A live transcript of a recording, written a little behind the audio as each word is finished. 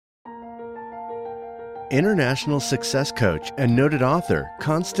International success coach and noted author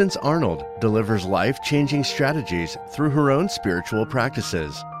Constance Arnold delivers life-changing strategies through her own spiritual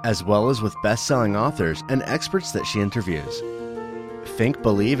practices, as well as with best-selling authors and experts that she interviews. Think,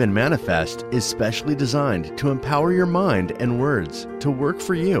 Believe, and Manifest is specially designed to empower your mind and words to work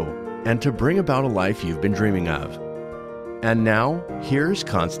for you and to bring about a life you've been dreaming of. And now, here's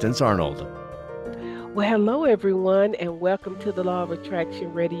Constance Arnold. Well, hello, everyone, and welcome to the Law of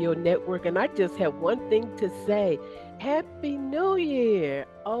Attraction Radio Network. And I just have one thing to say. Happy New Year.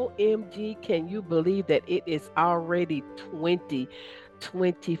 OMG, can you believe that it is already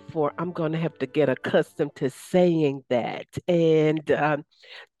 2024? I'm going to have to get accustomed to saying that. And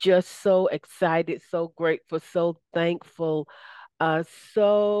just so excited, so grateful, so thankful.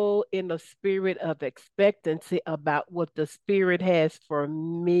 So in a spirit of expectancy about what the Spirit has for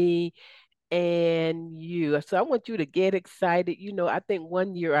me and you. So I want you to get excited. I think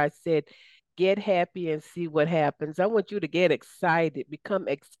one year I said, get happy and see what happens. I want you to get excited, become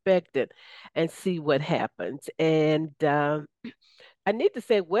expectant, and see what happens. And I need to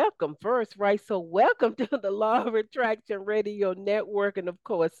say welcome first, right? So, welcome to the Law of Attraction Radio Network. And of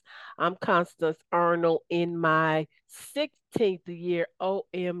course, I'm Constance Arnold in my 16th year,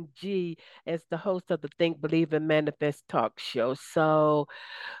 OMG, as the host of the Think, Believe, and Manifest talk show. So,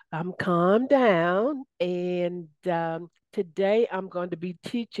 calm down. And today I'm going to be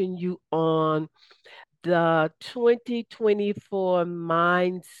teaching you on the 2024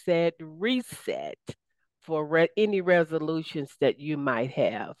 mindset reset for any resolutions that you might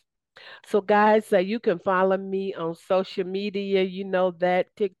have. So, guys, you can follow me on social media. You know that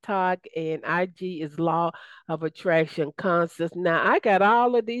TikTok and IG is Law of Attraction Constance. Now, I got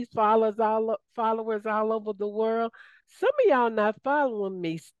all of these followers all over the world. Some of y'all not following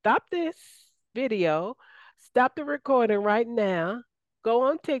me. Stop this video. Stop the recording right now. Go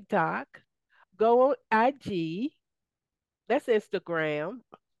on TikTok. Go on IG. That's Instagram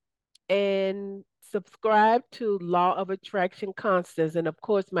and subscribe to Law of Attraction Constance, and of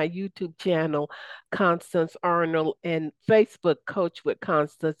course, my YouTube channel, Constance Arnold, and Facebook Coach with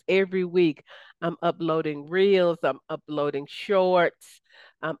Constance. Every week, I'm uploading reels, I'm uploading shorts,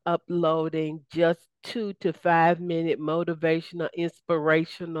 I'm uploading just 2 to 5 minute motivational,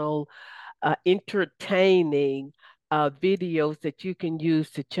 inspirational, entertaining videos that you can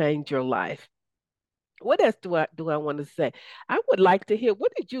use to change your life. What else do I want to say? I would like to hear,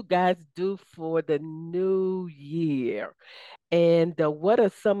 what did you guys do for the new year? And what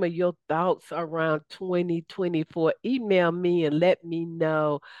are some of your thoughts around 2024? Email me and let me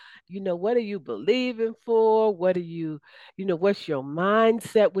know. What are you believing for? What's your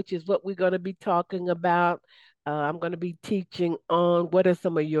mindset, which is what we're going to be talking about. I'm going to be teaching on what are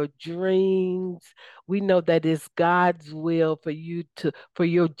some of your dreams. We know that it's God's will for your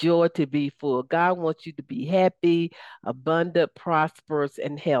joy to be full. God wants you to be happy, abundant, prosperous,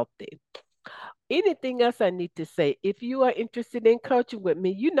 and healthy. Anything else I need to say? If you are interested in coaching with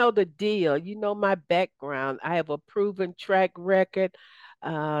me, you know the deal. You know my background. I have a proven track record.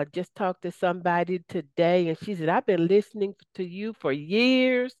 Just talked to somebody today, and she said, I've been listening to you for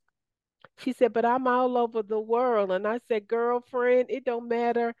years. She said, but I'm all over the world. And I said, girlfriend, it don't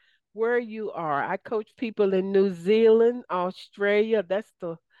matter where you are. I coach people in New Zealand, Australia.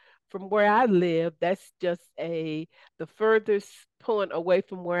 From where I live, that's just the furthest point away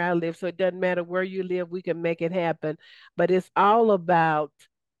from where I live. So it doesn't matter where you live, we can make it happen. But it's more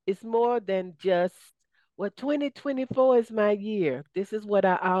than just, well, 2024 is my year. This is what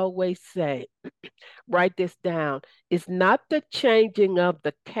I always say. Write this down. It's not the changing of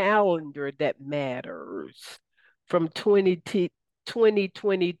the calendar that matters from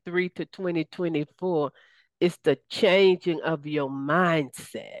 2023 to 2024. It's the changing of your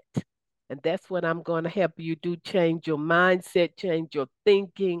mindset. And that's what I'm going to help you do. Change your mindset, change your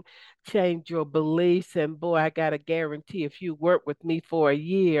thinking, change your beliefs. And boy, I got to guarantee if you work with me for a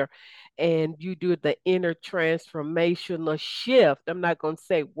year and you do the inner transformational shift, I'm not going to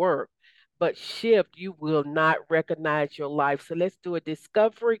say work, but shift, you will not recognize your life. So let's do a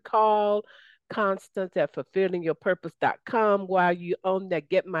discovery call. Constance at fulfillingyourpurpose.com. While you own that,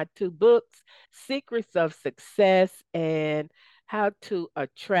 get my 2 books, Secrets of Success and How to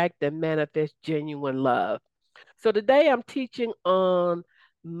Attract and Manifest Genuine Love. So today I'm teaching on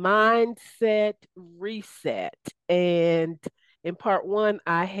mindset reset. And in part one,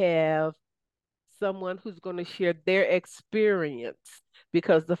 I have someone who's going to share their experience.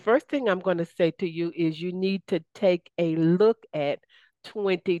 Because the first thing I'm going to say to you is you need to take a look at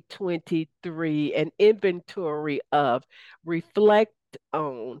 2023, an inventory of, reflect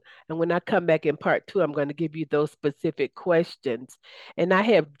on. And when I come back in part two, I'm going to give you those specific questions. And I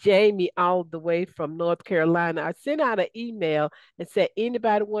have Jamie all the way from North Carolina. I sent out an email and said,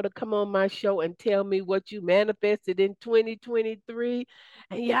 anybody want to come on my show and tell me what you manifested in 2023?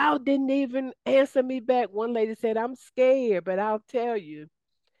 And y'all didn't even answer me back. One lady said, I'm scared, but I'll tell you.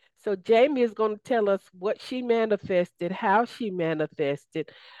 So Jamie is going to tell us what she manifested, how she manifested,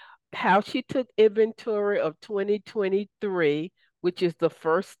 how she took inventory of 2023, which is the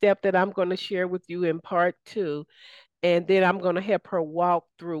first step that I'm going to share with you in part two. And then I'm going to help her walk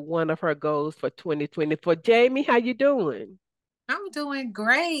through one of her goals for 2024. Jamie, how you doing? I'm doing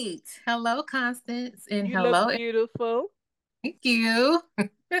great. Hello, Constance, and You look hello. beautiful. Thank you. So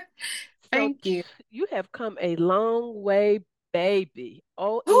Thank you. you have come a long way, baby.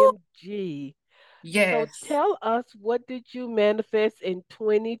 Woo! OMG. So Yes. tell us, what did you manifest in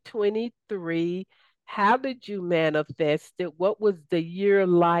 2023? How did you manifest it? What was the year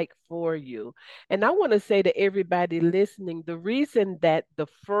like for you? And I want to say to everybody listening, the reason that the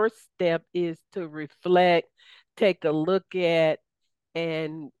first step is to reflect, take a look at,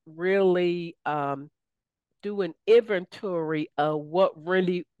 and really do an inventory of what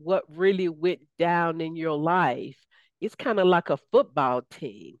really went down in your life. It's kind of like a football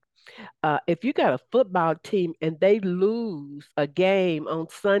team. If you got a football team and they lose a game on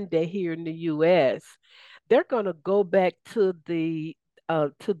Sunday here in the U.S., they're gonna go back to the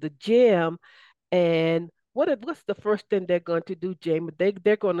gym, and what's the first thing they're going to do, Jamie?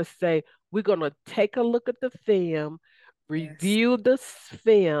 They're gonna say, we're gonna take a look at the film, Yes. review the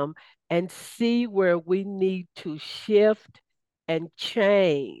film, and see where we need to shift and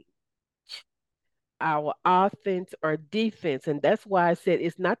change our offense or defense. And that's why I said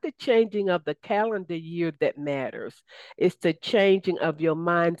it's not the changing of the calendar year that matters. It's the changing of your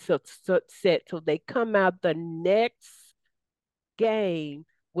mindset so they come out the next game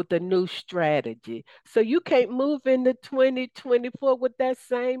with a new strategy. So you can't move into 2024 with that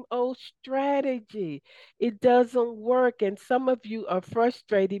same old strategy. It doesn't work. And some of you are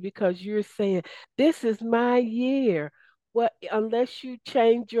frustrated because you're saying, this is my year. Well, unless you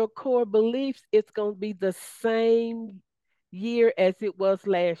change your core beliefs, it's going to be the same year as it was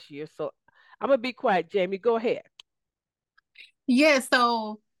last year. So I'm going to be quiet, Jamie. Go ahead. Yeah.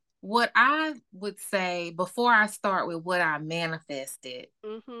 So, what I would say before I start with what I manifested,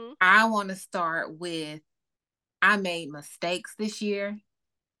 Mm-hmm. I want to start with I made mistakes this year.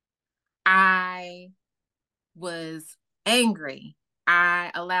 I was angry.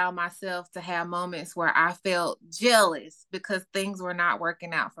 I allowed myself to have moments where I felt jealous because things were not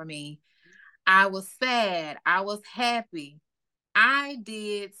working out for me. I was sad. I was happy. I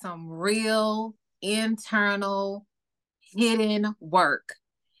did some real internal hidden work.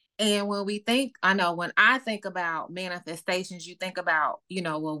 And when we think, I know when I think about manifestations, you think about,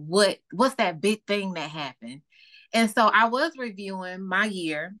 well, what's that big thing that happened? And so I was reviewing my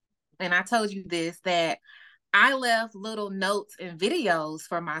year, and I told you this that I left little notes and videos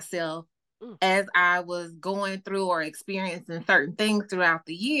for myself Mm. as I was going through or experiencing certain things throughout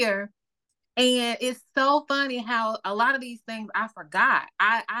the year. And it's so funny how a lot of these things I forgot.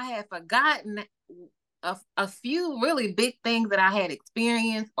 I had forgotten a few really big things that I had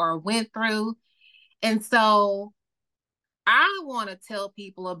experienced or went through. And so I want to tell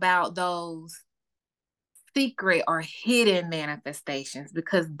people about those secret or hidden manifestations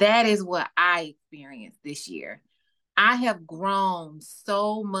because that is what I experienced this year. I have grown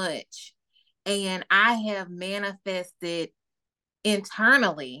so much and I have manifested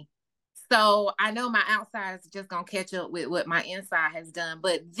internally. So I know my outside is just gonna catch up with what my inside has done,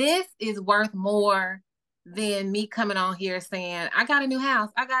 but this is worth more than me coming on here saying, I got a new house,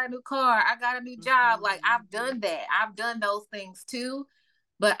 I got a new car, I got a new job. Like I've done that. I've done those things too.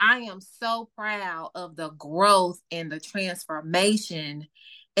 But I am so proud of the growth and the transformation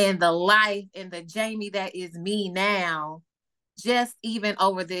and the life and the Jamie that is me now, just even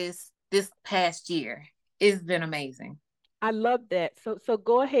over this past year. It's been amazing. I love that. So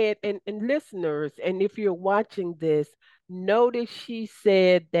go ahead, and listeners, and if you're watching this, notice she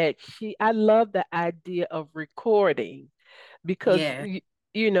said that I love the idea of recording because Yeah.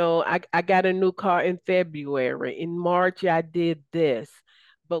 I got a new car in February. In March I did this.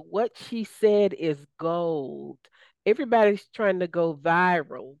 But what she said is gold. Everybody's trying to go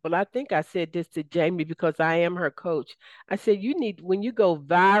viral. But I think I said this to Jamie because I am her coach. I said you need when you go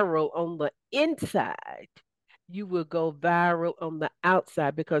viral on the inside, you will go viral on the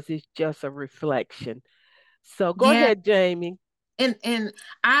outside because it's just a reflection. So go Yeah. ahead, Jamie. And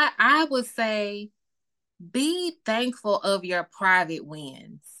I would say be thankful of your private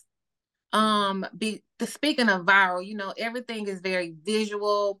wins. Speaking of viral, everything is very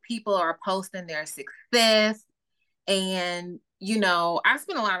visual. People are posting their success, and I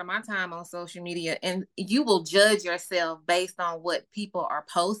spend a lot of my time on social media, and you will judge yourself based on what people are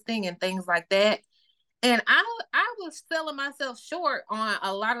posting and things like that. And I was selling myself short on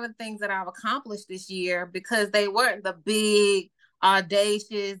a lot of the things that I've accomplished this year because they weren't the big,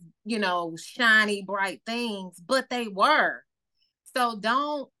 audacious, shiny, bright things, but they were. So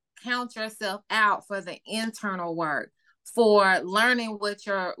don't count yourself out for the internal work, for learning what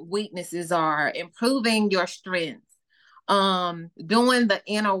your weaknesses are, improving your strengths. Doing the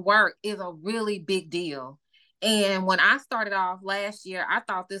inner work is a really big deal. And when I started off last year, I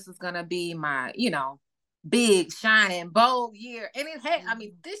thought this was going to be my, big, shining, bold year. And it had, I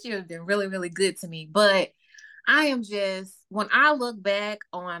mean, this year has been really, really good to me. But I am just, when I look back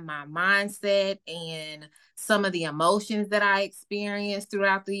on my mindset and some of the emotions that I experienced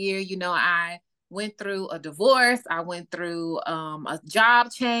throughout the year, I went through a divorce, I went through a job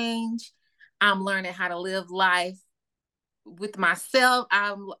change. I'm learning how to live life with myself.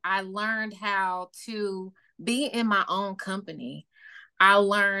 I learned how to be in my own company. I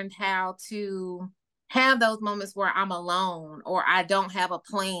learned how to have those moments where I'm alone or I don't have a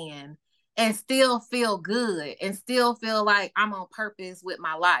plan and still feel good and still feel like I'm on purpose with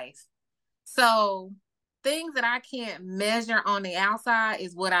my life. So things that I can't measure on the outside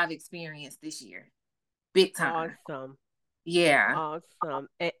is what I've experienced this year. Big time. Awesome. Yeah. Awesome.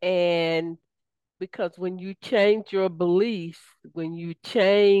 And because when you change your beliefs, when you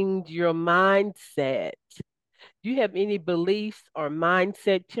change your mindset, do you have any beliefs or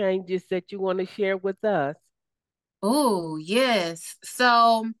mindset changes that you want to share with us? Oh, yes.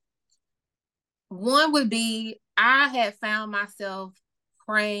 So one would be I had found myself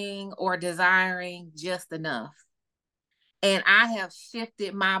praying or desiring just enough. And I have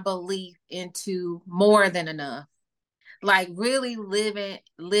shifted my belief into more than enough. Like really living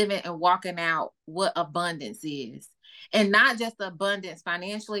and walking out what abundance is. And not just abundance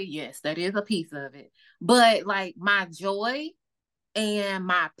financially, yes, that is a piece of it, but like my joy and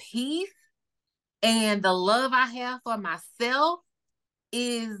my peace and the love I have for myself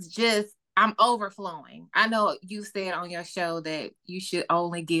is just, I'm overflowing. I know you said on your show that you should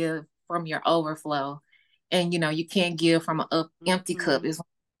only give from your overflow, and you can't give from an empty cup. Is one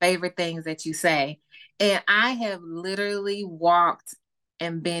of my favorite things that you say. And I have literally walked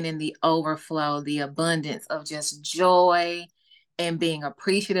and been in the overflow, the abundance of just joy and being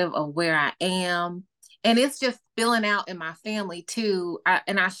appreciative of where I am. And it's just filling out in my family too.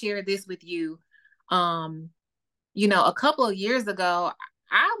 And I shared this with you. Um, a couple of years ago,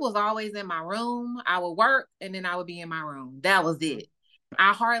 I was always in my room. I would work and then I would be in my room. That was it.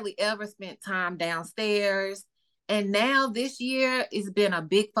 I hardly ever spent time downstairs. And now this year it's been a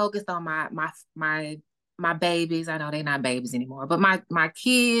big focus on my babies. I know they're not babies anymore, but my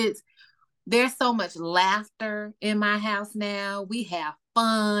kids. There's so much laughter in my house now. We have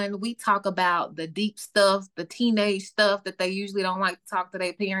fun. We talk about the deep stuff, the teenage stuff that they usually don't like to talk to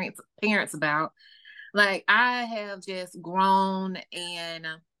their parents about. Like I have just grown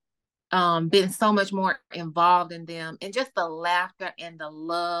and been so much more involved in them, and just the laughter and the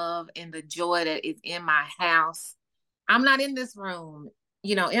love and the joy that is in my house. I'm not in this room,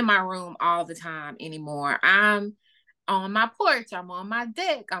 in my room all the time anymore. I'm on my porch, I'm on my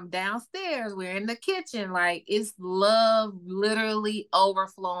deck, I'm downstairs, we're in the kitchen. Like it's love literally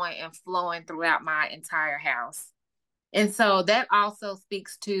overflowing and flowing throughout my entire house. And so that also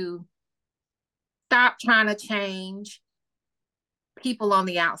speaks to stop trying to change people on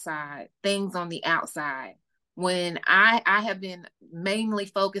the outside, things on the outside. When I have been mainly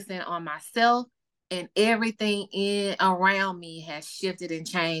focusing on myself, and everything in around me has shifted and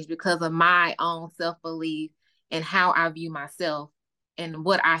changed because of my own self-belief and how I view myself and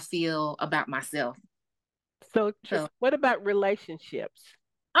what I feel about myself. So, So, what about relationships?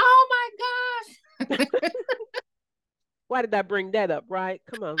 oh my gosh. Why did I bring that up, right?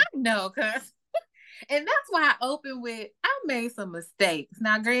 Come on. No, cuz and that's why I opened with I made some mistakes.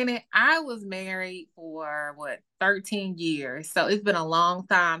 Now, granted, I was married for 13 years. So it's been a long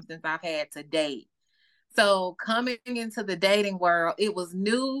time since I've had to date. So coming into the dating world, it was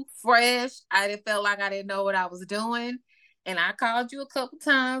new, fresh. I didn't feel like I didn't know what I was doing. And I called you a couple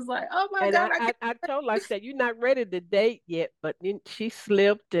times, like, oh my And God, I told her, I said, you're not ready to date yet, but then she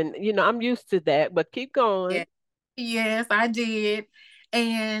slipped, and I'm used to that. But keep going. yeah. Yes, I did.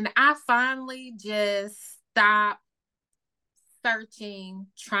 And I finally just stopped searching,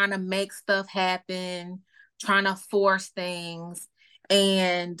 trying to make stuff happen, trying to force things,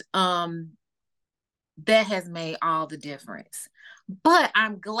 and that has made all the difference. But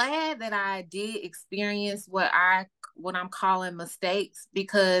I'm glad that I did experience what I'm calling mistakes,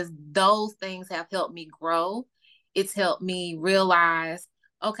 because those things have helped me grow. It's helped me realize,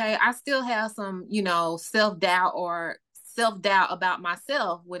 okay, I still have some, self-doubt about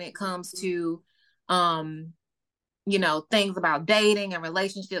myself when it comes to um, things about dating and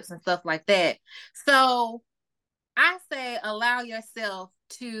relationships and stuff like that. So I say allow yourself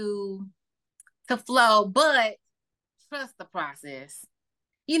to flow, but trust the process.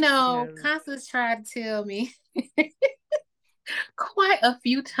 Yeah. Constance tried to tell me quite a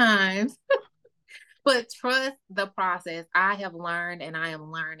few times, but trust the process. I have learned and I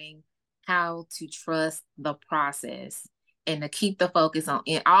am learning how to trust the process and to keep the focus on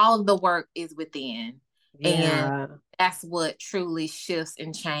it. All of the work is within. And Yeah. that's what truly shifts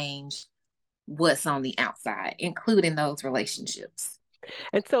and change what's on the outside, including those relationships.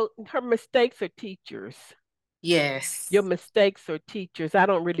 And so her mistakes are teachers. Your Yes. mistakes are teachers. I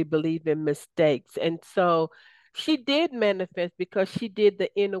don't really believe in mistakes. And so she did manifest because she did the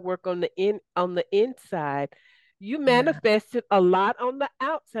inner work on the inside. You Yeah. manifested a lot on the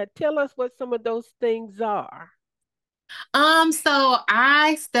outside. Tell us what some of those things are. So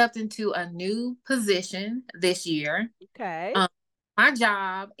I stepped into a new position this year, Okay. um, my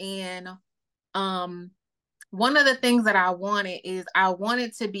job, and um, one of the things that I wanted is I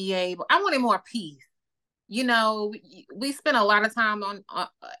wanted more peace. We spend a lot of time on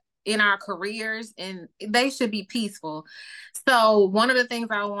in our careers, and they should be peaceful. So one of the things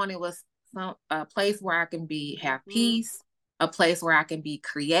I wanted was a place where I can have Hmm. peace, a place where I can be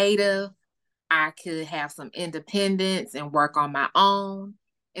creative, I could have some independence and work on my own.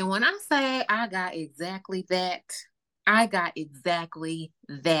 And when I say I got exactly that, I got exactly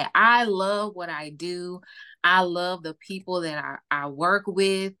that. I love what I do. I love the people that I work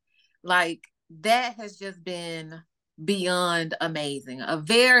with. Like, that has just been beyond amazing, a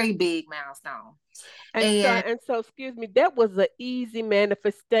very big milestone. And And so, excuse me, that was an easy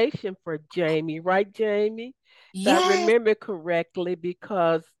manifestation for Jamie, right, Jamie? If I yes, remember correctly,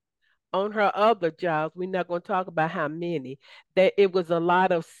 because on her other jobs, we're not going to talk about how many, that it was a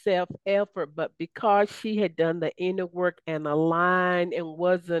lot of self effort, but because she had done the inner work and aligned and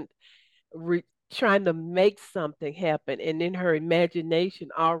wasn't re- trying to make something happen, and in her imagination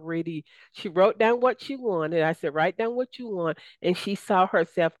already, she wrote down what she wanted. I said, write down what you want, and she saw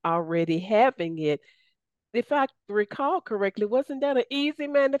herself already having it. If I recall correctly, wasn't that an easy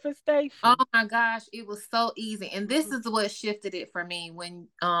oh manifestation? my gosh, it was so easy. And this is what shifted it for me when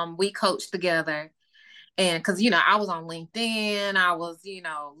we coached together. And because, I was on LinkedIn, I was,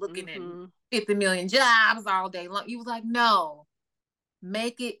 looking at Mm-hmm. 50 million jobs all day long. You was like, no,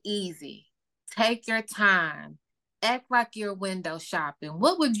 make it easy. Take your time. Act like you're window shopping.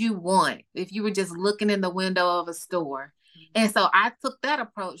 What would you want if you were just looking in the window of a store? And so I took that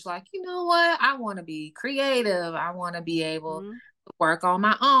approach, like, you know what? I want to be creative. I want to be able Mm-hmm. to work on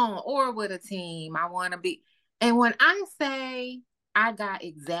my own or with a team. I want to be. And when I say I got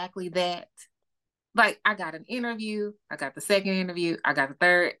exactly that, like, I got an interview, I got the second interview, I got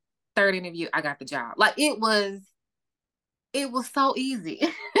the third interview, I got the job. Like, it was so easy.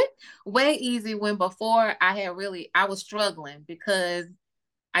 Way easy, when before I was struggling because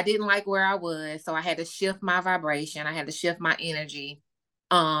I didn't like where I was, so I had to shift my vibration, I had to shift my energy.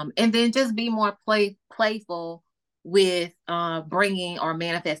 And then just be more playful with bringing or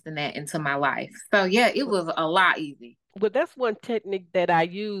manifesting that into my life. So yeah, it was a lot easy. Well, that's one technique that I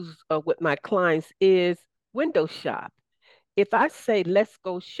use with my clients is window shop. If I say, let's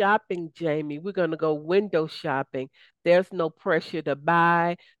go shopping, Jamie, we're going to go window shopping. There's no pressure to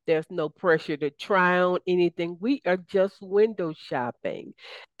buy. There's no pressure to try on anything. We are just window shopping.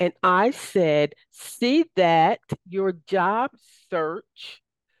 And I said, see that your job search,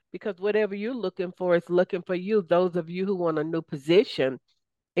 because whatever you're looking for is looking for you. Those of you who want a new position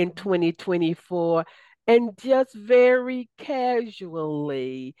in 2024, and just very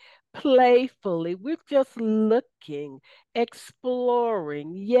casually, playfully, we're just looking,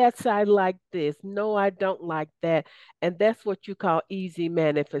 exploring. Yes, I like this. No, I don't like that. And that's what you call easy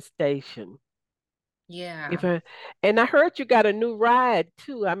manifestation. If Yeah. I, and I heard you got a new ride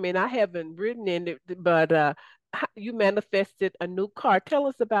too. I mean, I haven't ridden in it, but you manifested a new car. Tell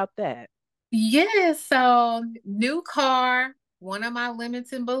us about that. Yeah, so new car. One of my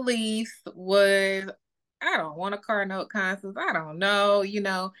limiting beliefs was I don't want a car note, Constance. I don't know,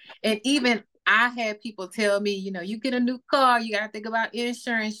 And even I had people tell me, you get a new car, you got to think about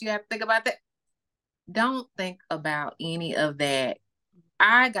insurance, you got to think about that. Don't think about any of that.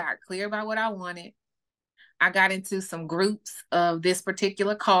 I got clear about what I wanted. I got into some groups of this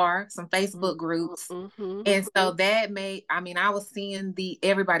particular car, some Facebook groups. Mm-hmm. And so that made, I mean, I was seeing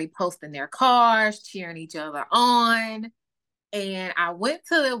everybody posting their cars, cheering each other on. And I went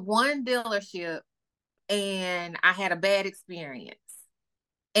to one dealership and I had a bad experience.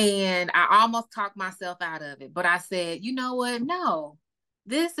 And I almost talked myself out of it. But I said, you know what? No,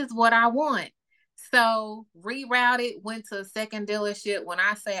 this is what I want. So rerouted, went to a second dealership. When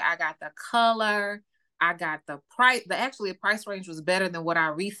I say I got the color, I got the price, the price range was better than what I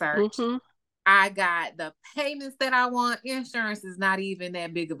researched. Mm-hmm. I got the payments that I want. Insurance is not even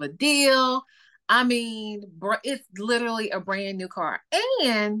that big of a deal. I mean, it's literally a brand new car.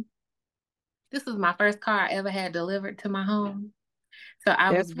 And this was my first car I ever had delivered to my home. So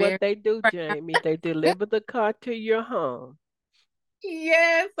I was That's what very, they do, Jamie. They deliver the car to your home.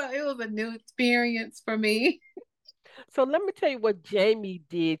 yeah, so it was a new experience for me. So let me tell you what Jamie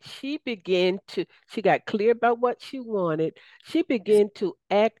did. She got clear about what she wanted. She began to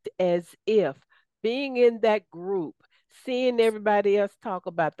act as if being in that group, seeing everybody else talk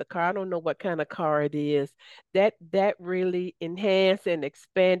about the car. I don't know what kind of car it is. That really enhanced and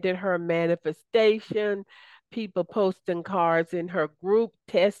expanded her manifestation. People posting cars in her group,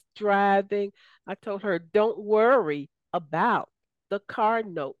 test driving. I told her, don't worry about the car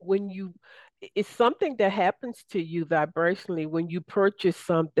note it's something that happens to you vibrationally when you purchase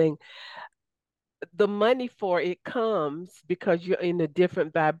something. The money for it comes because you're in a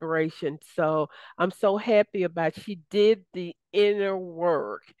different vibration. So I'm so happy about she did the inner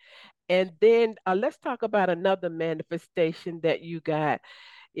work. And then let's talk about another manifestation that you got.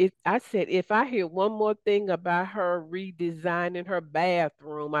 I said, if I hear one more thing about her redesigning her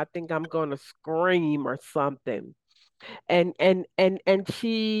bathroom, I think I'm going to scream or something. And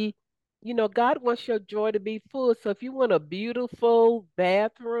she, God wants your joy to be full. So if you want a beautiful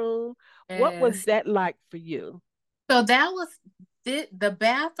bathroom, what was Yes. that like for you? So that was the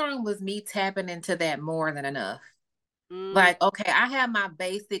bathroom was me tapping into that more than enough. Mm, Like, okay, I have my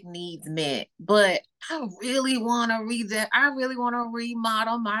basic needs met, but I really want to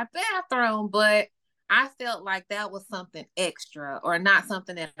remodel my bathroom, but I felt like that was something extra or not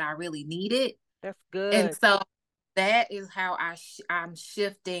something that I really needed. that's And good. so that is how I'm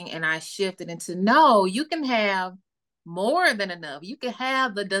shifting, and I shifted into no, you can have more than enough. You can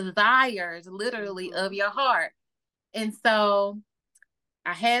have the desires literally of Hmm. your heart. And so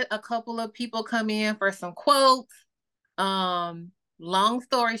I had a couple of people come in for some quotes. Long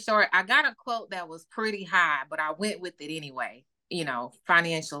story short, I got a quote that was pretty high, but I went with it anyway,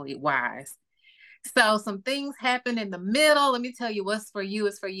 financially wise. So some things happened in the middle. Let me tell you, what's for you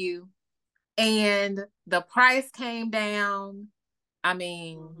is for you. And the price came down. I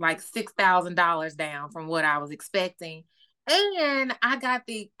mean, Hmm. like $6,000 down from what I was expecting. And I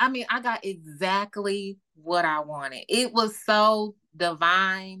got exactly what I wanted. It was so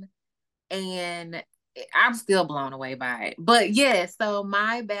divine, and I'm still blown away by it. But yeah, so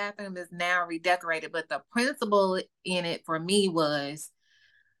my bathroom is now redecorated, but the principle in it for me was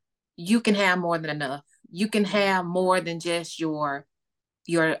you can have more than enough. You can have more than just your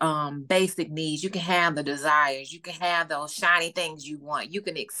basic needs. You can have the desires. You can have those shiny things you want. You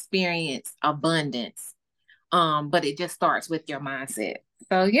can experience abundance. But it just starts with your mindset.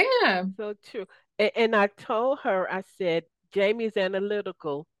 So yeah, So true. And I told her, I said, Jamie's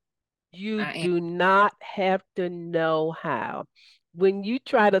analytical. You I am. do not have to know how. When you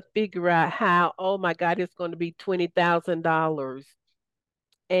try to figure out how, oh my God, it's going to be $20,000.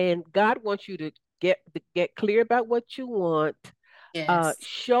 And God wants you to get clear about what you want, Yes.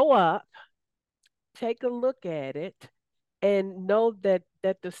 show up, take a look at it, and know that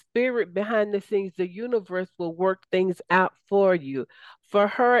the spirit behind the scenes, the universe will work things out for you. For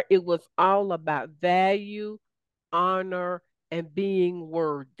her, it was all about value, honor, and being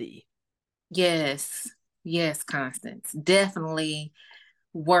worthy. Yes. Yes, Constance. Definitely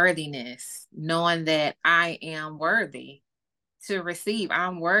worthiness, knowing that I am worthy to receive.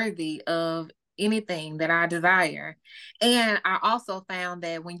 I'm worthy of anything that I desire. And I also found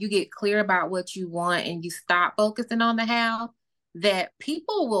that when you get clear about what you want and you stop focusing on the how, that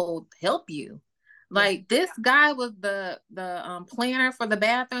people will help you. Yeah. Like this guy was the planner for the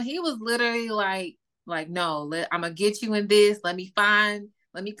bathroom. He was literally like no, I'm gonna get you in this. Let me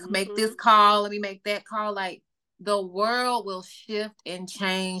make this Hmm. call. Let me make that call. Like the world will shift and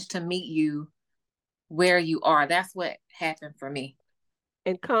change to meet you where you are. That's what happened for me.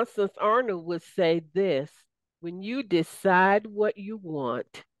 And Constance Arnold would say this: when you decide what you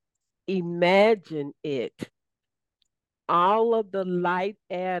want, imagine it. All of the light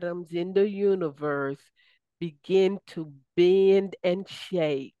atoms in the universe begin to bend and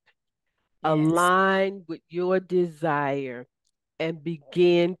shape. Yes. align with your desire, and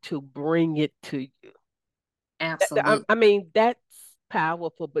begin to bring it to you. Absolutely. I mean, that's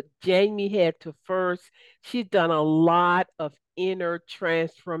powerful, but Jamie had to first, she's done a lot of inner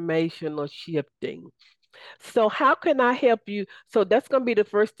transformational shifting. So, how can I help you? So, that's going to be the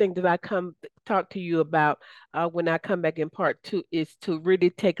first thing that I come talk to you about when I come back in part two is to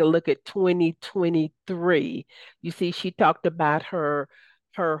really take a look at 2023. You see, she talked about her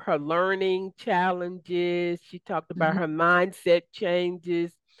learning challenges. She talked about Mhm. her mindset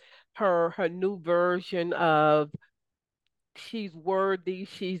changes, her new version of she's worthy,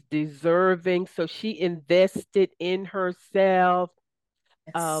 she's deserving. So she invested in herself,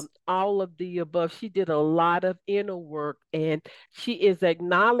 Yes. all of the above. She did a lot of inner work, and she is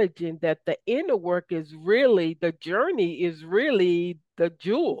acknowledging that the inner work is really the journey, is really the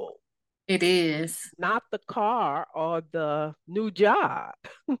jewel, It is. not the car or the new job.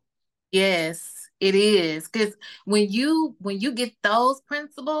 Yes, it is. Because when you get those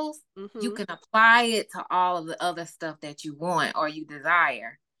principles, you Hmm. can apply it to all of the other stuff that you want or you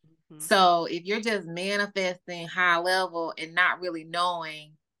desire. Hmm. So if you're just manifesting high level and not really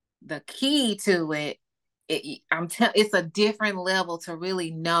knowing the key to it, it's a different level to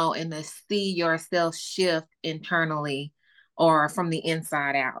really know and to see yourself shift internally or from the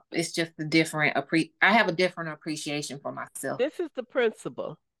inside out. It's just a different I have a different appreciation for myself. This is the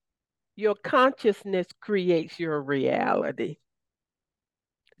principle. Your consciousness creates your reality.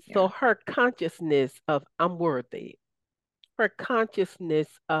 So Yeah. her consciousness of I'm worthy, her consciousness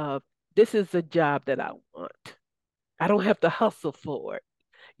of this is a job that I want. I don't have to hustle for it.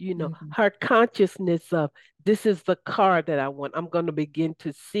 Mhm. Her consciousness of this is the car that I want. I'm going to begin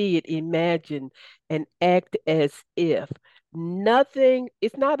to see it, imagine, and act as if nothing,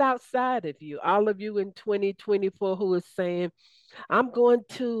 it's not outside of you. All of you in 2024 who is saying, I'm going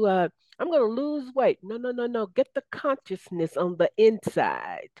to, I'm going to lose weight. No, no, no, no. Get the consciousness on the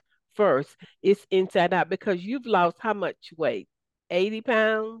inside first. It's inside out because you've lost how much weight? 80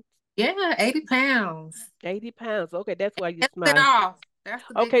 pounds? Yeah, 80 pounds. 80 pounds. Okay, that's why you're Get it smiling. off. That's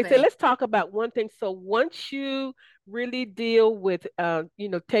the big Okay, so thing. let's talk about one thing. So once you really deal with,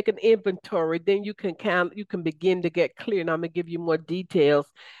 take an inventory, then you can begin to get clear. And I'm gonna give you more details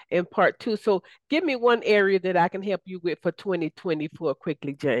in part two. So give me one area that I can help you with for 2024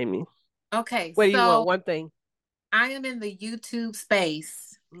 quickly, Jamie. Okay, What do you want? so One thing. I am in the YouTube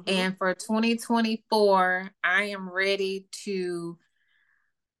space, Hmm. and for 2024, I am ready to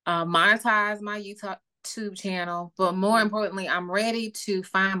monetize my YouTube channel. But more Hmm. importantly, I'm ready to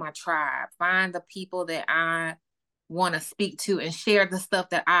find my tribe, find the people that I want to speak to and share the stuff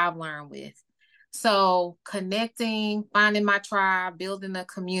that I've learned with. So, connecting, finding my tribe, building a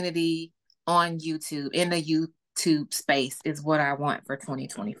community on YouTube, in the YouTube space is what I want for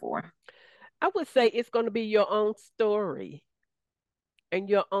 2024. I would say it's going to be your own story and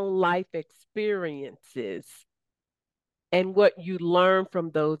your own life experiences and what you learn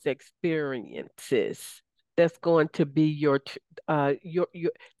from those experiences that's going to be your you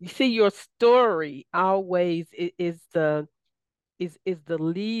see your story always is the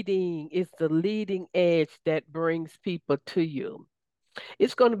leading edge that brings people to you.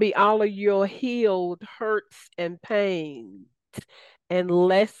 It's going to be all of your healed hurts and pains and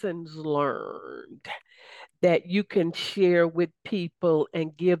lessons learned that you can share with people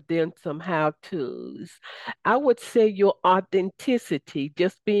and give them some how to's. I would say your authenticity,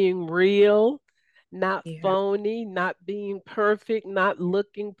 just being real, not Yeah. phony, not being perfect, not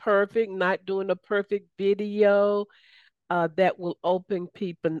looking perfect, not doing a perfect video, that will open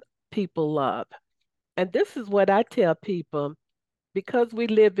people up. And this is what I tell people because we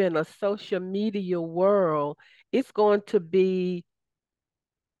live in a social media world, it's going to be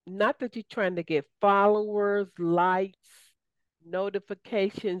not that you're trying to get followers, likes,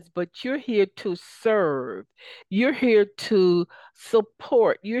 notifications, but you're here to serve. You're here to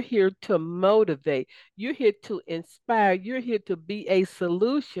support. You're here to motivate. You're here to inspire. You're here to be a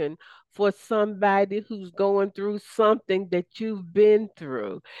solution for somebody who's going through something that you've been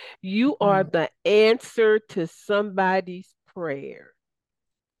through. You are Mhm. the answer to somebody's prayer.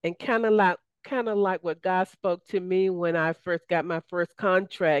 And kind of like what God spoke to me when I first got my first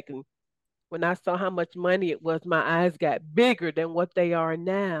contract and when I saw how much money it was, my eyes got bigger than what they are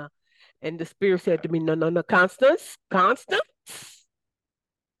now. And the Spirit said to me, no, no, no, Constance, Constance,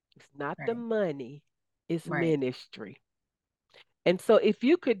 it's not the Right. money, it's Right. ministry. And so if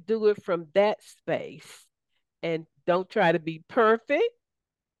you could do it from that space and don't try to be perfect,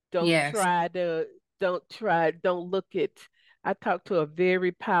 don't Yes. try to, don't look at, I talked to a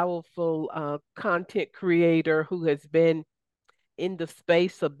very powerful content creator who has been in the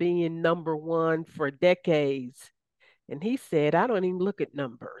space of being number one for decades. And he said, I don't even look at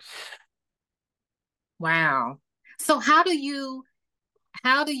numbers. Wow. So how do you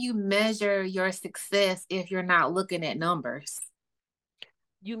measure your success if you're not looking at numbers?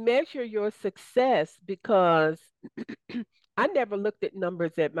 You measure your success because I never looked at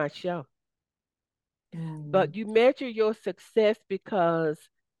numbers at my show, Mm, but you measure your success because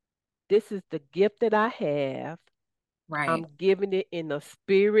this is the gift that I have. I'm right. giving it in a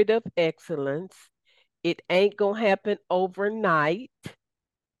spirit of excellence. It ain't going to happen overnight.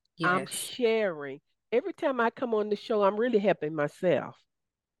 I'm Yes. sharing. Every time I come on the show, I'm really helping myself.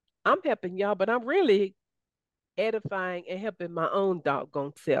 I'm helping y'all, but I'm really edifying and helping my own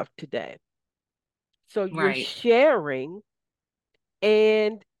doggone self today. So you're Right. sharing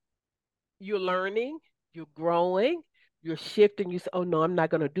and you're learning, you're growing, you're shifting. You say, oh no, I'm not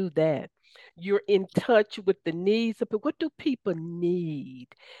going to do that. You're in touch with the needs of people. What do people need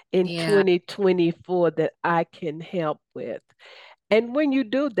in Yeah. 2024 that I can help with? And when you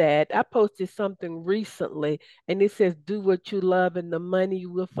do that, I posted something recently and it says, do what you love and the money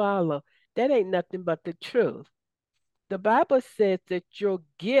will follow. That ain't nothing but the truth. The Bible says that your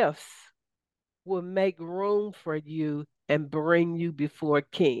gifts will make room for you and bring you before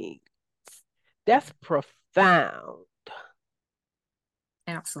kings. That's profound.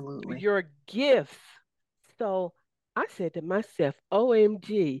 Absolutely. Your gifts. So I said to myself,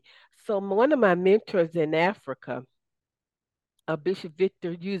 OMG. So one of my mentors in Africa, Bishop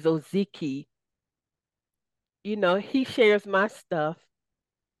Victor Uzoziki, he shares my stuff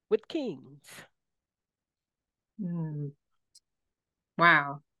with kings. Mm,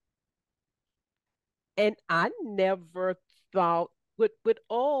 wow. And I never thought with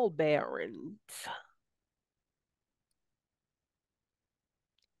all barons,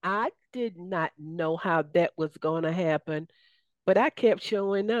 I did not know how that was going to happen, but I kept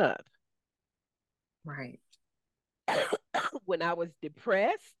showing up. Right. When I was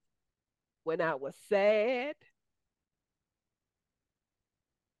depressed, when I was sad,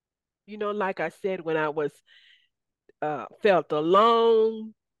 like I said, when I was felt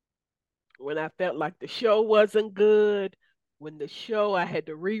alone, when I felt like the show wasn't good, when the show I had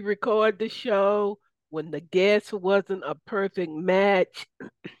to re-record the show, when the guest wasn't a perfect match,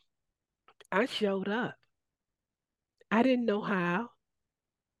 I showed up. I didn't know how.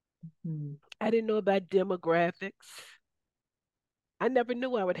 Mm, I didn't know about demographics. I never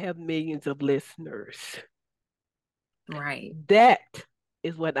knew I would have millions of listeners. right. That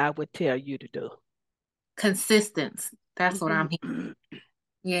is what I would tell you to do. Consistence. That's what I'm hearing. Mhm.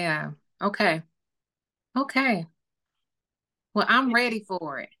 Yeah. Okay. Okay. Well, I'm ready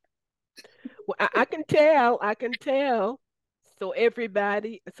for it. Well, I can tell. I can tell. So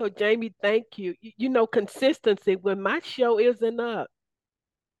everybody, so Jamie, thank you. Consistency. When my show isn't up,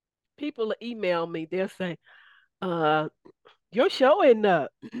 people will email me. They'll say, uh, your show isn't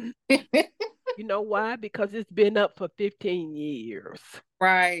up. You know why? Because it's been up for 15 years.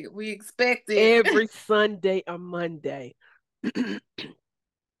 Right. We expect it. Every Sunday or Monday.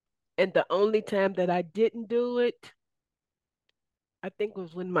 And the only time that I didn't do it, I think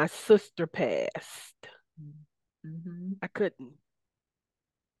was when my sister passed. Hmm. I couldn't.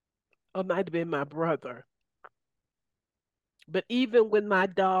 Or it might have been my brother. But even with my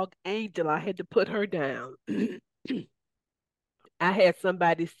dog Angel, I had to put her down. I had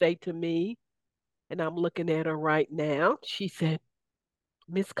somebody say to me, and I'm looking at her right now, she said,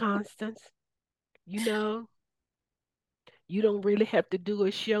 Miss Constance, you know, you don't really have to do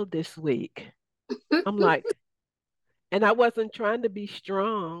a show this week. I'm like, and I wasn't trying to be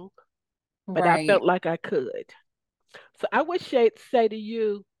strong, but I Right. felt like I could. So I would say to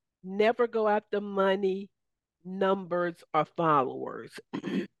you, never go after money, numbers, or followers.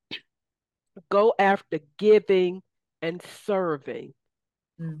 Go after giving and serving,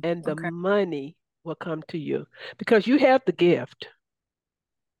 Mm, and the okay. money will come to you because you have the gift.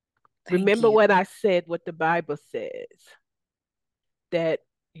 Thank Remember you. what I said, what the Bible says, that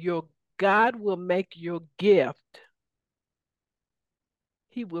your God will make your gift,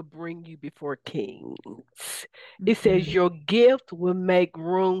 he will bring you before kings. It says Mhm. your gift will make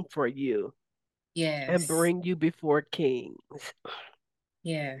room for you and Yes. bring you before kings.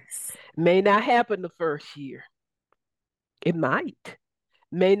 Yes. May not happen the first year. It might.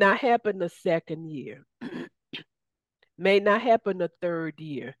 May not happen the second year. May not happen the third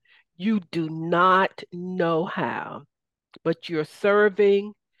year. You do not know how, but you're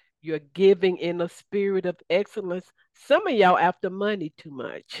serving, you're giving in a spirit of excellence. Some of y'all after money too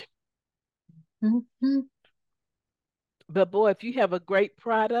much. Mhm. But boy, if you have a great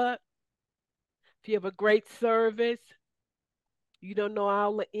product, if you have a great service, You don't know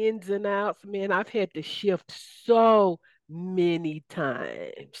all the ins and outs. Man, I've had to shift so many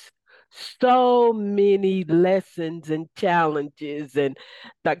times. So many lessons and challenges and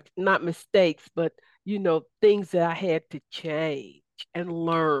like not mistakes, but things that I had to change and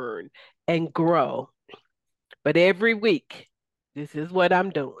learn and grow. But every week, this is what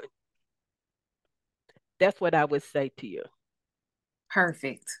I'm doing. That's what I would say to you.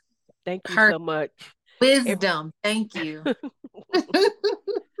 Perfect. Thank you Perfect. so much. Ev- Wisdom. Thank you.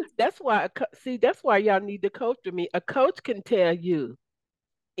 That's why, see, that's why y'all need to coach with me. A coach can tell you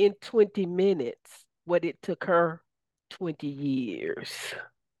in 20 minutes what it took her 20 years.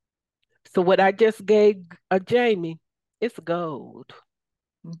 So what I just gave Jamie, it's gold.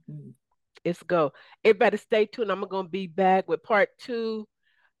 Mhm. It's gold. Everybody stay tuned. I'm going to be back with part two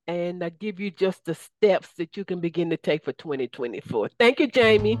and I give you just the steps that you can begin to take for 2024. Thank you,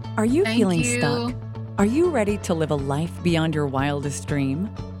 Jamie. Are you Thank feeling stuck? you. Are you ready to live a life beyond your wildest dream?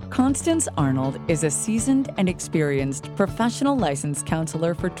 Constance Arnold is a seasoned and experienced professional licensed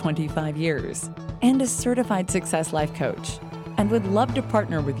counselor for 25 years and a certified success life coach, and would love to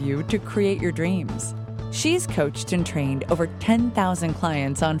partner with you to create your dreams. She's coached and trained over 10,000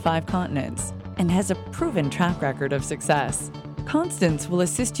 clients on 5 continents and has a proven track record of success. Constance will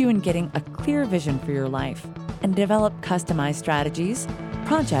assist you in getting a clear vision for your life and develop customized strategies,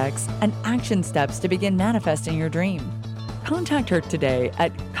 projects, and action steps to begin manifesting your dream. Contact her today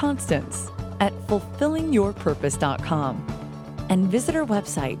at constance@fulfillingyourpurpose.com and visit her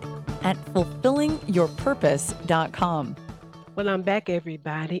website at fulfillingyourpurpose.com. Well, I'm back,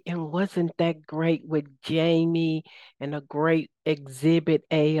 everybody. And wasn't that great with Jamie and a great exhibit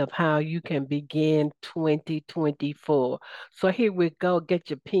A of how you can begin 2024? So here we go. Get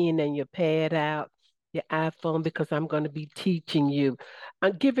your pen and your pad out, your iPhone, because I'm going to be teaching you.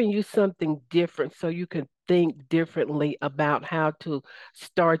 I'm giving you something different so you can think differently about how to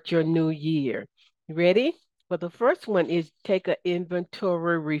start your new year. You ready? Well, the first one is take an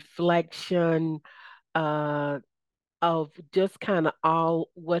inventory reflection. Uh, of just kind of all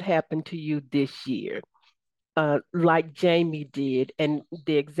what happened to you this year, like Jamie did. And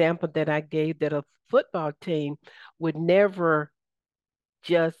the example that I gave that a football team would never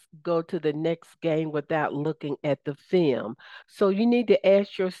just go to the next game without looking at the film. So you need to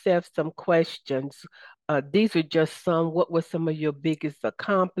ask yourself some questions. These are just some. What were some of your biggest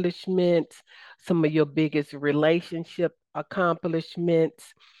accomplishments? Some of your biggest relationship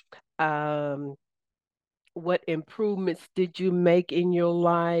accomplishments? Um, what improvements did you make in your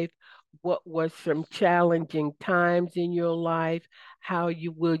life? What was some challenging times in your life? How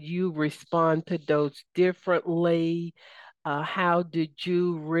will you respond to those differently? How did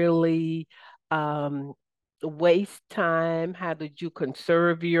you really waste time? How did you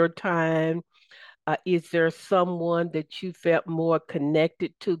conserve your time? Is there someone that you felt more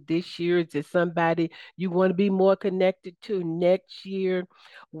connected to this year? Is there somebody you want to be more connected to next year?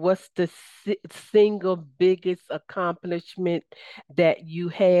 What's the single biggest accomplishment that you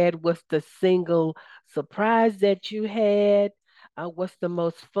had? What's the single surprise that you had? What's the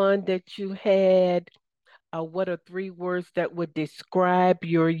most fun that you had? What are 3 words that would describe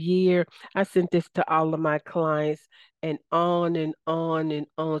your year? I sent this to all of my clients and on and on and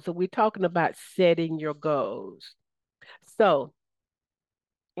on. So we're talking about setting your goals. So,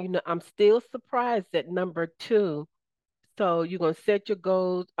 I'm still surprised at number 2. So you're going to set your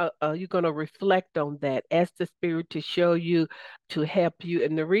goals. You're going to reflect on that. Ask the Spirit to show you, to help you.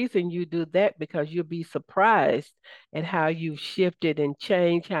 And the reason you do that, because you'll be surprised at how you've shifted and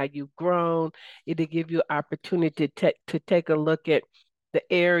changed, how you've grown. It'll give you opportunity to take a look at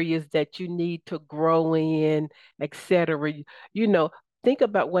the areas that you need to grow in, etc. You know, think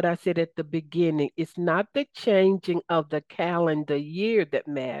about what I said at the beginning. It's not the changing of the calendar year that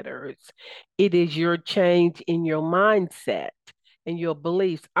matters. It is your change in your mindset and your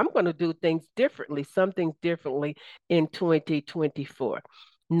beliefs. I'm going to do things differently, some things differently in 2024.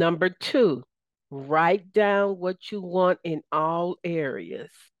 Number 2, write down what you want in all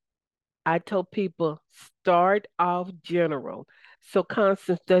areas. I told people start off general. So,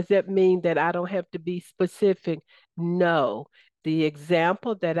 Constance, does that mean that I don't have to be specific? No. The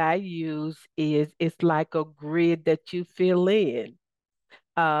example that I use is it's like a grid that you fill in.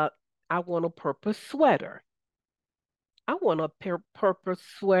 Uh, I want a purple sweater. I want a purple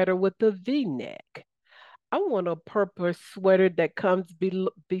sweater with a V-neck. I want a purple sweater that comes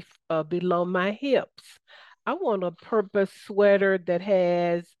below my hips. I want a purple sweater that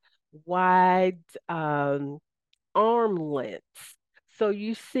has wide arm lengths. So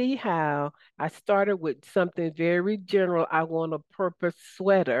you see how I started with something very general. I want a purple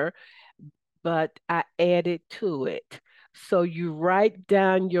sweater, but I added to it. So you write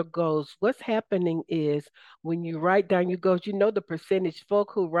down your goals. What's happening is when you write down your goals, you know the percentage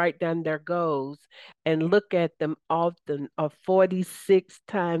folk who write down their goals and look at them often are 46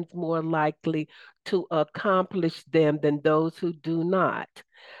 times more likely to accomplish them than those who do not.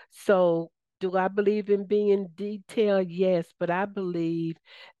 So do I believe in being detailed? Yes, but I believe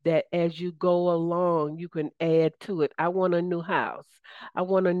that as you go along, you can add to it. I want a new house. I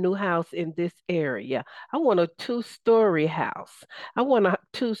want a new house in this area. I want a two-story house. I want a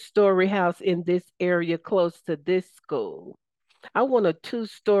two-story house in this area close to this school. I want a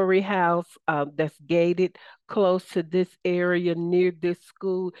two-story house that's gated close to this area, near this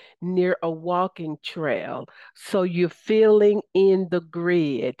school, near a walking trail. So you're filling in the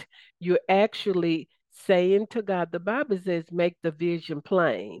grid. You're actually saying to God, the Bible says, make the vision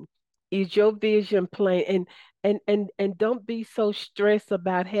plain. Is your vision plain? And don't be so stressed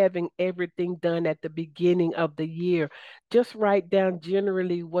about having everything done at the beginning of the year. Just write down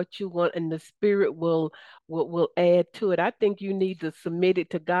generally what you want, and the Spirit will add to it. I think you need to submit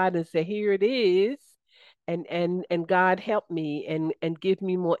it to God and say, here it is. And God help me and give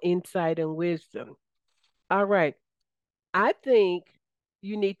me more insight and wisdom. All right. I think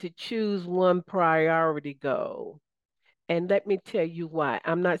you need to choose one priority goal. And let me tell you why.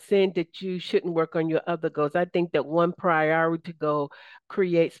 I'm not saying that you shouldn't work on your other goals. I think that one priority goal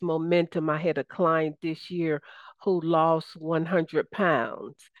creates momentum. I had a client this year who lost 100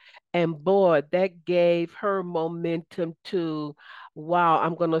 pounds. And boy, that gave her momentum to, wow,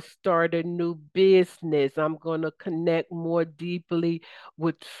 I'm going to start a new business. I'm going to connect more deeply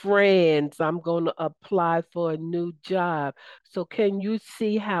with friends. I'm going to apply for a new job. So, can you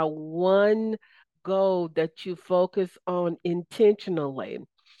see how one goal that you focus on intentionally,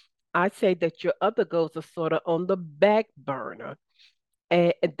 I say that your other goals are sort of on the back burner?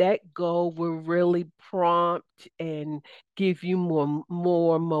 And that goal will really prompt and give you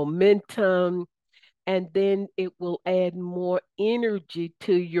more momentum, and then it will add more energy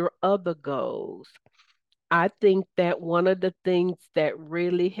to your other goals. I think that one of the things that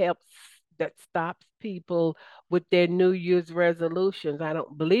really helps, that stops people with their New Year's resolutions, I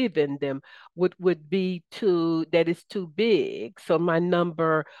don't believe in them, would be too, that is too big. So my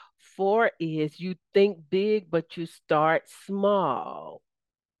number four is you think big, but you start small.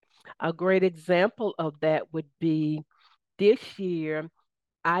 A great example of that would be this year,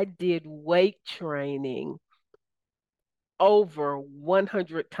 I did weight training over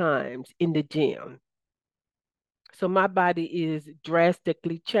 100 times in the gym. So my body is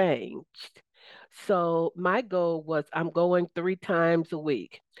drastically changed. So my goal was I'm going 3 times a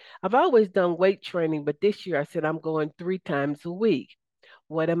week. I've always done weight training, but this year I said I'm going 3 times a week.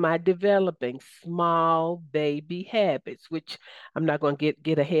 What am I developing? Small baby habits, which I'm not going to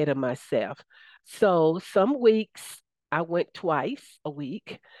get ahead of myself. So some weeks I went twice a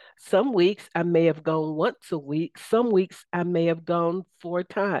week. Some weeks I may have gone once a week. Some weeks I may have gone 4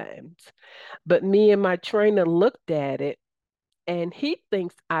 times. But me and my trainer looked at it, and he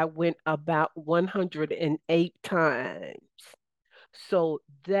thinks I went about 108 times. So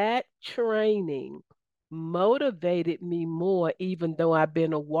that training motivated me more, even though I've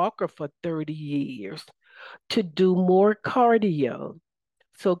been a walker for 30 years, to do more cardio.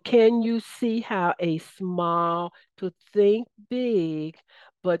 So, can you see how a small, to think big,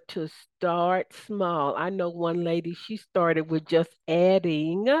 but to start small? I know one lady, she started with just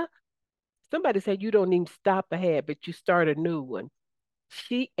adding, somebody said you don't even stop a habit, you start a new one.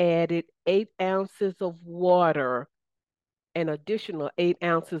 She added 8 ounces of water, an additional 8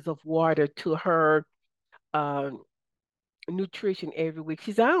 ounces of water to her uh, nutrition every week.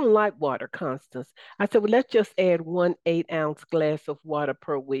 She said, I don't like water, Constance. I said, well, let's just add 1 8-ounce glass of water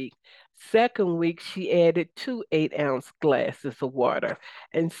per week. Second week, she added 2 8-ounce glasses of water.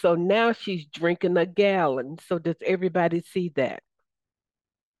 And so now she's drinking a gallon. So does everybody see that?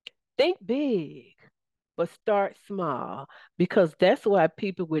 Think big, but start small, because that's why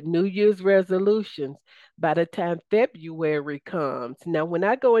people with New Year's resolutions, by the time February comes, now when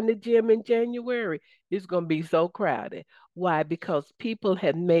I go in the gym in January, it's going to be so crowded. Why? Because people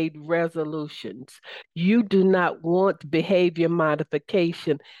have made resolutions. You do not want behavior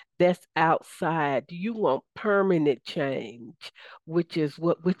modification that's outside. You want permanent change, which is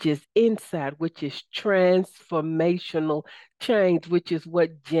inside, which is transformational change, which is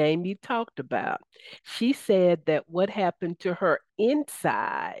what Jamie talked about. She said that what happened to her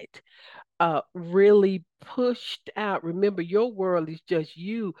inside really pushed out. Remember, your world is just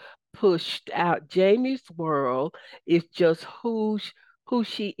you pushed out. Jamie's world is just who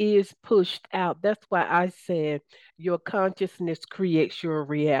she is pushed out. That's why I said your consciousness creates your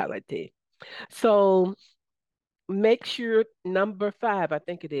reality. So make sure, number 5, I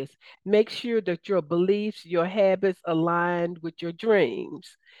think it is, make sure that your beliefs, your habits aligned with your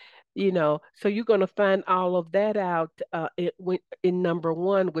dreams. So you're going to find all of that out in number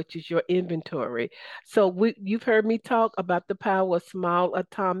 1, which is your inventory. So you've heard me talk about the power of small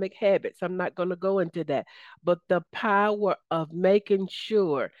atomic habits. I'm not going to go into that, but the power of making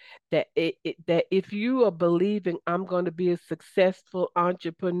sure that that if you are believing I'm going to be a successful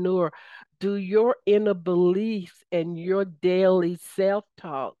entrepreneur, do your inner beliefs and your daily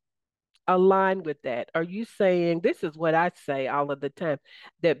self-talk align with that? Are you saying, this is what I say all of the time,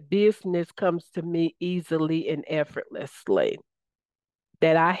 that business comes to me easily and effortlessly?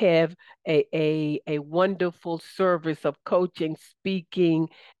 That I have a wonderful service of coaching, speaking,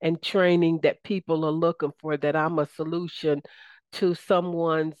 and training that people are looking for, that I'm a solution to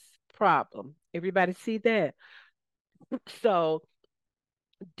someone's problem. Everybody see that? So,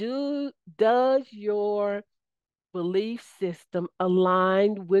 does your belief system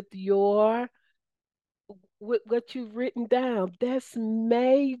align with what you've written down? That's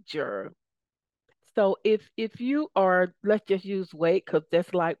major. So if you are, let's just use weight, because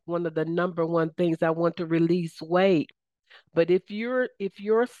that's like one of the number one things I want to release, weight. But if your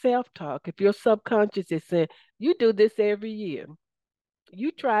self-talk, if your subconscious is saying, you do this every year,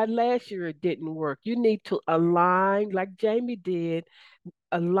 you tried last year, it didn't work. You need to align, like Jamie did,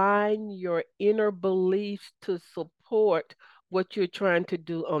 align your inner beliefs to support what you're trying to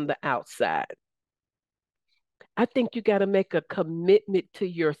do on the outside. I think you got to make a commitment to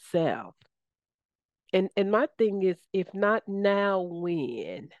yourself. And my thing is, if not now,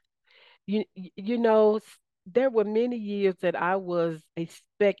 when? You know, there were many years that I was a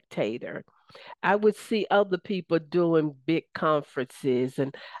spectator. I would see other people doing big conferences,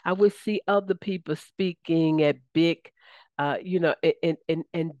 and I would see other people speaking at big,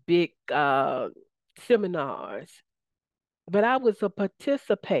 in big seminars. But I was a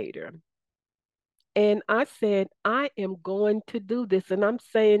participator. And I said, I am going to do this. And I'm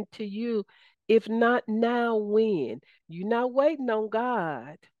saying to you, if not now, when? You're not waiting on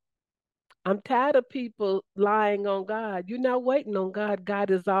God. I'm tired of people lying on God. You're not waiting on God. God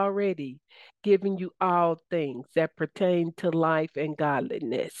has already given you all things that pertain to life and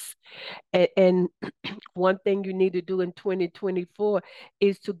godliness. And one thing you need to do in 2024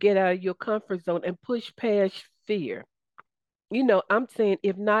 is to get out of your comfort zone and push past fear. I'm saying,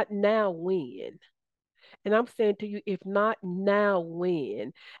 if not now, when? And I'm saying to you, if not now,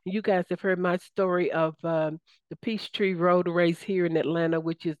 when? You guys have heard my story of the Peachtree Road Race here in Atlanta,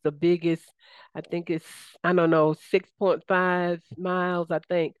 which is the biggest, I think it's, I don't know, 6.5 miles, I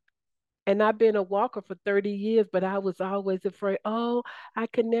think. And I've been a walker for 30 years, but I was always afraid, oh, I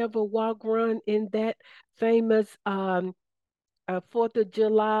could never walk, run in that famous 4th of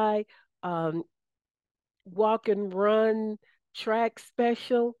July um, walk and run track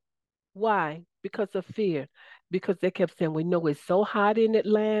special. Why? Because of fear. Because they kept saying, we know it's so hot in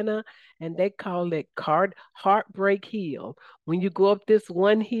Atlanta, and they call it Heartbreak Hill. When you go up this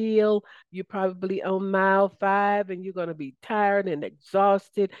one hill, you're probably on mile 5 and you're going to be tired and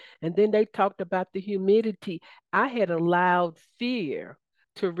exhausted. And then they talked about the humidity. I had allowed fear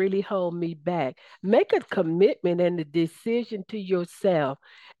to really hold me back. Make a commitment and a decision to yourself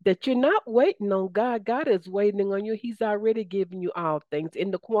that you're not waiting on God. God is waiting on you. He's already given you all things.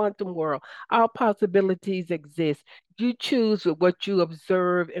 In the quantum world, all possibilities exist. You choose with what you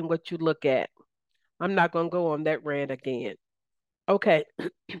observe and what you look at. I'm not going to go on that rant again. Okay,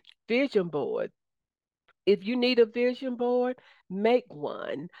 vision board. If you need a vision board, make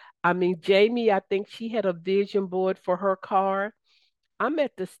one. I mean, Jamie, I think she had a vision board for her car. I'm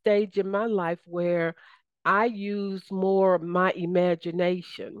at the stage in my life where I use more of my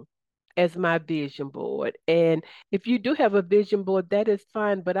imagination as my vision board. And if you do have a vision board, that is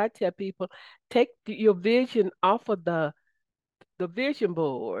fine. But I tell people, take your vision off of the vision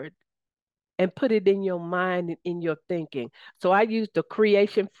board and put it in your mind and in your thinking. So I use the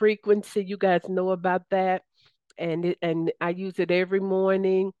creation frequency. You guys know about that. And I use it every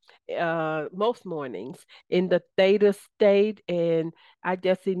morning, most mornings in the theta state, and I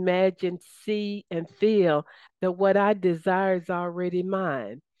just imagine, see, and feel that what I desire is already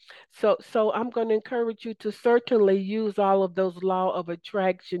mine. So I'm going to encourage you to certainly use all of those law of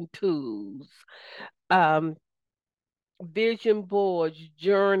attraction tools. Um, Vision boards,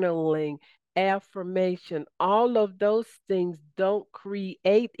 journaling, affirmation, all of those things don't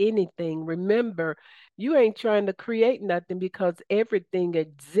create anything. Remember, you ain't trying to create nothing because everything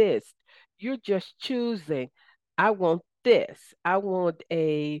exists. You're just choosing. I want this. I want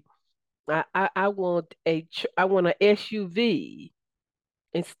a SUV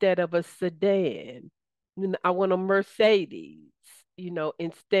instead of a sedan. I want a Mercedes,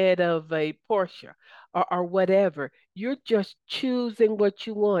 instead of a Porsche or whatever. You're just choosing what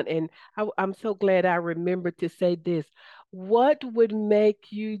you want. And I'm so glad I remembered to say this. What would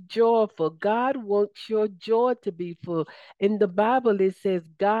make you joyful? God wants your joy to be full. In the Bible, it says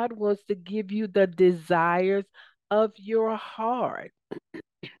God wants to give you the desires of your heart.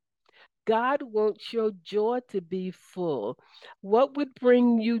 God wants your joy to be full. What would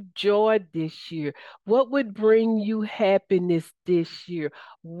bring you joy this year? What would bring you happiness this year?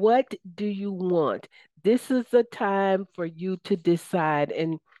 What do you want? This is a time for you to decide.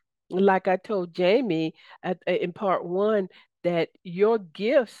 And like I told Jamie in part one, that your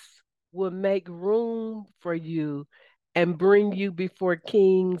gifts will make room for you and bring you before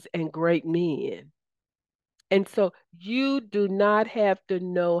kings and great men. And so you do not have to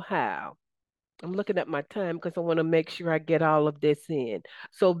know how. I'm looking at my time because I want to make sure I get all of this in.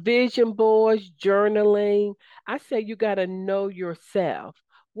 So, vision boards, journaling. I say you got to know yourself.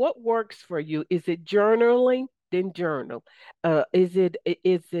 What works for you? Is it journaling? Then journal. Is it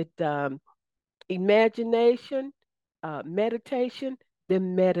imagination, meditation?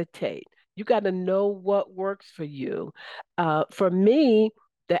 Then meditate. You got to know what works for you. For me,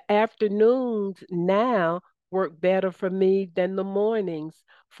 the afternoons now work better for me than the mornings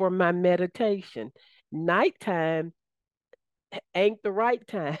for my meditation. Nighttime ain't the right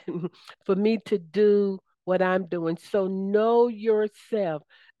time for me to do what I'm doing. So know yourself,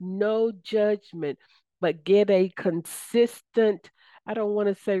 no judgment, but get a consistent, I don't want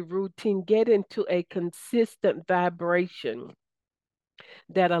to say routine, get into a consistent vibration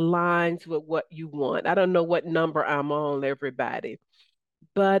that aligns with what you want. I don't know what number I'm on, everybody.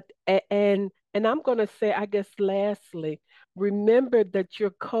 But and I'm going to say, I guess lastly, remember that you're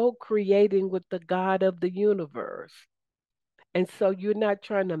co-creating with the God of the universe. And so you're not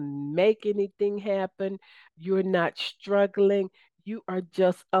trying to make anything happen. You're not struggling. You are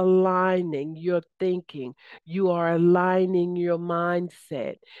just aligning your thinking. You are aligning your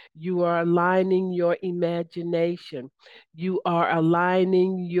mindset. You are aligning your imagination. You are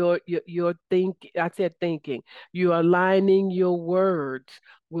aligning your think. I said thinking. You are aligning your words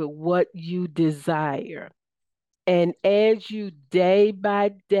with what you desire. And as you day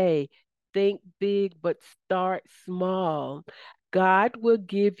by day think big but start small, God will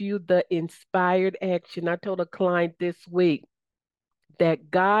give you the inspired action. I told a client this week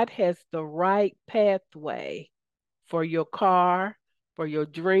that God has the right pathway for your car, for your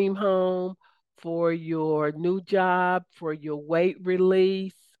dream home, for your new job, for your weight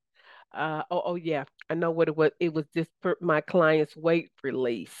release. Oh yeah, I know what it was. It was just for my client's weight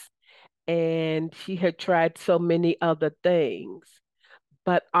release, and she had tried so many other things.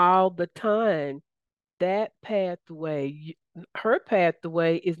 But all the time, that pathway, her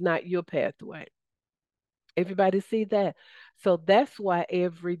pathway is not your pathway. Everybody see that? So that's why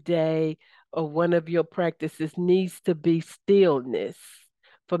every day or one of your practices needs to be stillness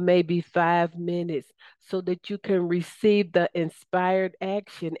for maybe 5 minutes so that you can receive the inspired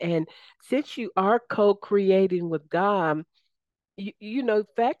action. And since you are co creating with God,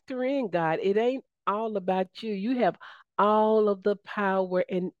 factor in God. It ain't all about you. You have all of the power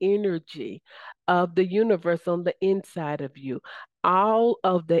and energy of the universe on the inside of you. All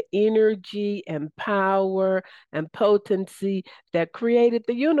of the energy and power and potency that created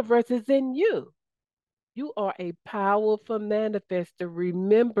the universe is in you. You are a powerful manifester.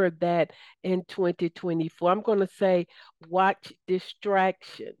 Remember that in 2024. I'm going to say, watch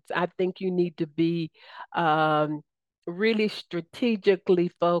distractions. I think you need to be um, really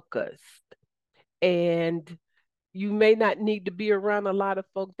strategically focused. And you may not need to be around a lot of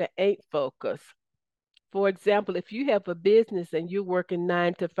folk that ain't focused. For example, if you have a business and you're working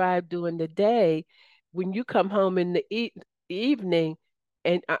 9 to 5 during the day, when you come home in the evening,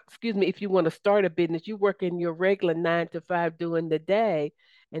 and excuse me, if you want to start a business, you work in your regular 9 to 5 during the day,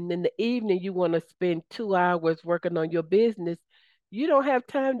 and then the evening you want to spend 2 hours working on your business. You don't have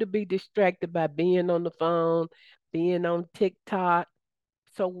time to be distracted by being on the phone, being on TikTok.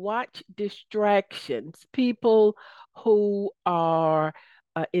 So watch distractions. People who are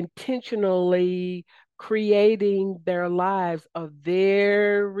intentionally creating their lives are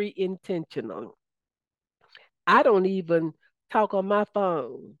very intentional. I don't even talk on my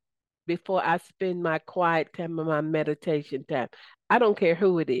phone before I spend my quiet time and my meditation time. I don't care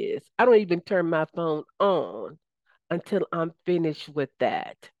who it is. I don't even turn my phone on until I'm finished with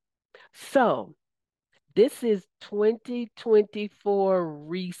that. So, this is 2024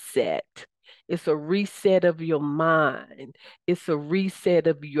 reset. It's a reset of your mind. It's a reset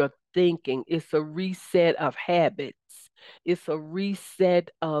of your thinking. It's a reset of habits. It's a reset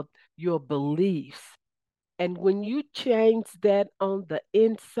of your beliefs. And when you change that on the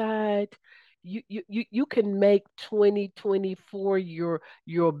inside, you can make 2024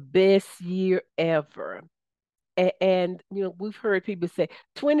 your best year ever. And we've heard people say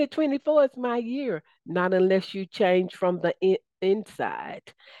 2024 is my year. Not unless you change from the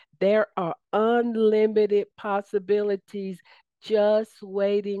inside. There are unlimited possibilities just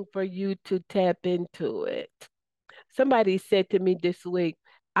waiting for you to tap into it. Somebody said to me this week,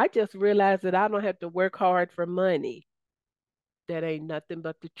 I just realized that I don't have to work hard for money. That ain't nothing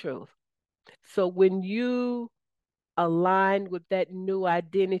but the truth. So when you align with that new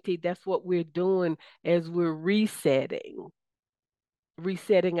identity, that's what we're doing as we're resetting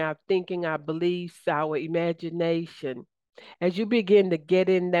our thinking, our beliefs, our imagination. As you begin to get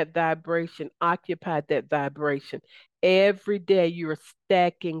in that vibration, occupy that vibration, every day you're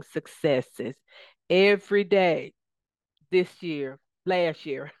stacking successes. Every day this year, last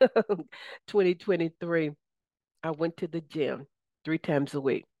year, 2023, I went to the gym 3 times a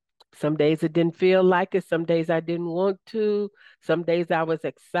week. Some days it didn't feel like it. Some days I didn't want to. Some days I was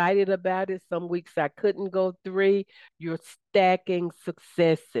excited about it. Some weeks I couldn't go 3. You're stacking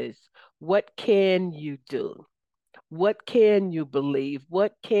successes. What can you do? What can you believe?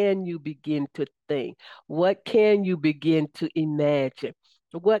 What can you begin to think? What can you begin to imagine?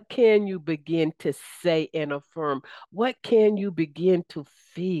 What can you begin to say and affirm? What can you begin to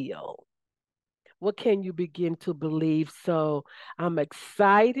feel? What can you begin to believe? So I'm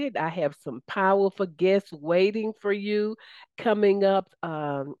excited. I have some powerful guests waiting for you coming up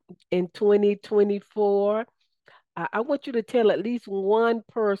in 2024. I want you to tell at least one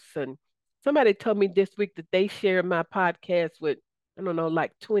person. Somebody told me this week that they shared my podcast with, I don't know,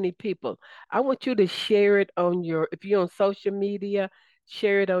 like 20 people. I want you to share it on if you're on social media,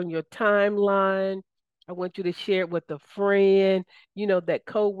 share it on your timeline. I want you to share it with a friend, that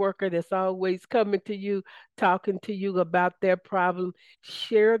coworker that's always coming to you, talking to you about their problem.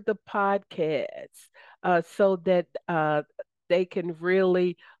 Share the podcast so that they can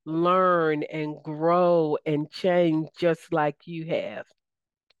really learn and grow and change just like you have.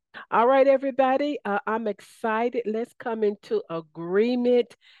 All right, everybody, I'm excited. Let's come into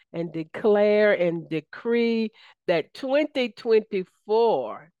agreement and declare and decree that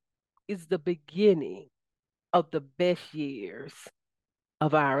 2024 is the beginning of the best years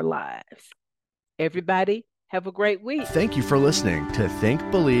of our lives. Everybody, have a great week. Thank you for listening to Think,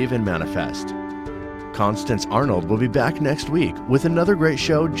 Believe, and Manifest. Constance Arnold will be back next week with another great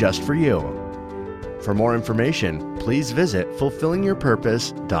show just for you. For more information, please visit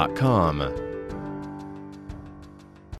fulfillingyourpurpose.com.